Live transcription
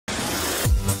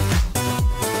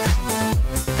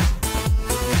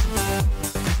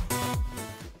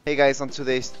Hey guys, on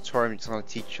today's tutorial I'm just going to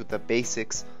teach you the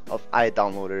basics of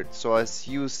iDownloader. So as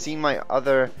you've seen my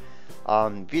other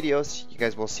videos, you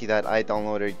guys will see that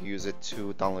iDownloader, you use it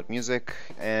to download music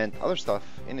and other stuff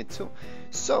in it too.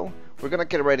 So we're gonna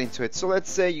get right into it. So let's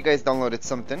say you guys downloaded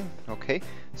something, okay?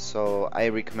 So I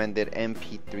recommended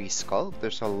MP3 Skull.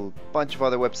 There's a bunch of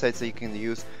other websites that you can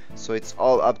use, so it's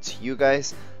all up to you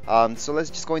guys. So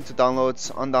let's just go into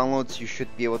downloads. On downloads you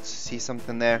should be able to see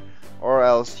something there, or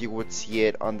else you would see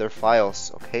it under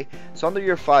files. Okay, so under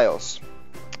your files,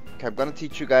 okay, I'm gonna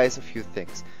teach you guys a few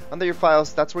things. Under your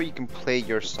files, that's where you can play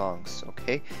your songs.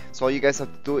 Okay, so all you guys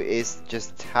have to do is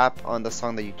just tap on the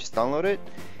song that you just downloaded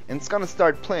and it's gonna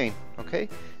start playing. Okay,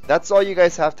 that's all you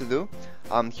guys have to do.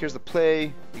 Here's the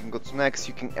play. You can go to next,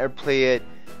 you can airplay it,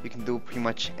 you can do pretty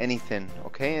much anything.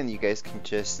 Okay, and you guys can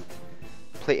just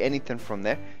play anything from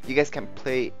there. You guys can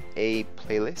play a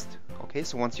playlist. Okay,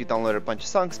 so once you download a bunch of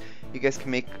songs, you guys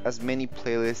can make as many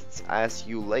playlists as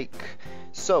you like.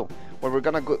 So what we're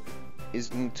gonna go is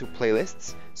into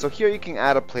playlists. So here you can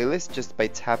add a playlist just by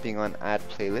tapping on add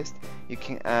playlist. You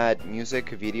can add music,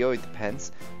 video, it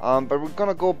depends. But we're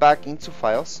gonna go back into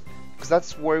files because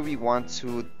that's where we want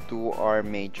to do our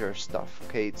major stuff.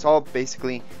 Okay, it's all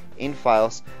basically in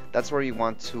files. That's where you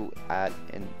want to add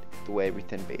and do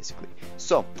everything basically.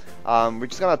 So we're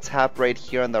just gonna tap right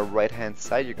here on the right hand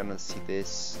side. You're gonna see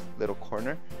this little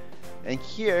corner, and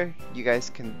here you guys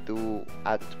can do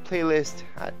add to playlist,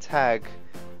 add tag,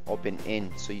 open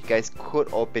in. So you guys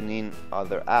could open in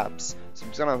other apps. So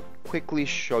I'm just gonna quickly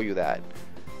show you that.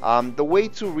 The way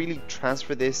to really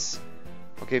transfer this,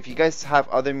 okay, if you guys have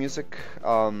other music,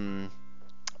 for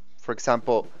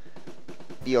example,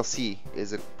 BLC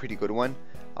is a pretty good one.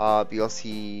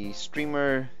 BLC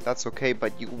streamer, that's okay,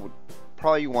 but you would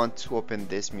probably want to open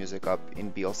this music up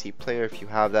in BLC player if you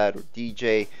have that, or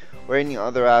DJ, or any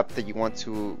other app that you want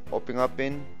to open up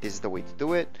in. This is the way to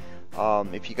do it.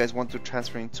 If you guys want to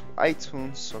transfer into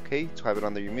iTunes, okay, to have it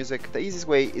under your music, the easiest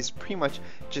way is pretty much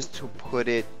just to put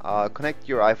it, connect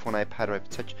your iPhone, iPad, or iPod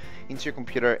Touch into your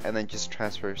computer and then just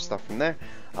transfer stuff from there.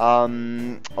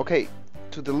 Okay,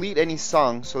 to delete any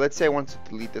song, so let's say I want to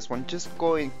delete this one, just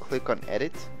go and click on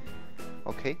edit.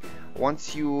 Okay,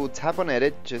 once you tap on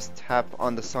edit, just tap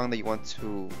on the song that you want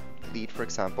to delete, for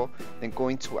example, then go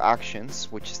into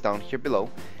actions, which is down here below,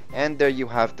 and there you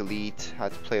have delete,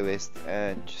 add to playlist,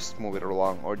 and just move it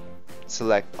along, or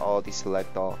select all,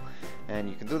 deselect all, and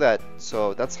you can do that.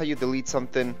 So that's how you delete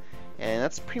something, and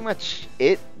that's pretty much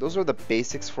it. Those are the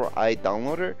basics for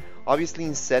iDownloader. Obviously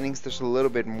in settings there's a little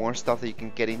bit more stuff that you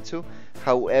can get into.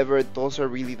 However, those are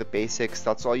really the basics.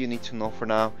 That's all you need to know for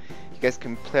now. You guys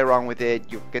can play around with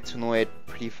it, you'll get to know it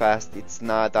pretty fast. It's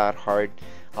not that hard.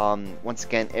 Once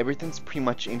again, everything's pretty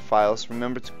much in files.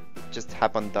 Remember to just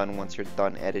tap on done once you're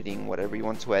done editing whatever you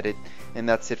want to edit, and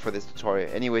that's it for this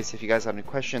tutorial. Anyways, if you guys have any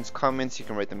questions, comments, you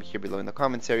can write them here below in the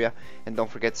comments area, and don't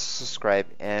forget to subscribe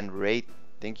and rate.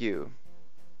 Thank you.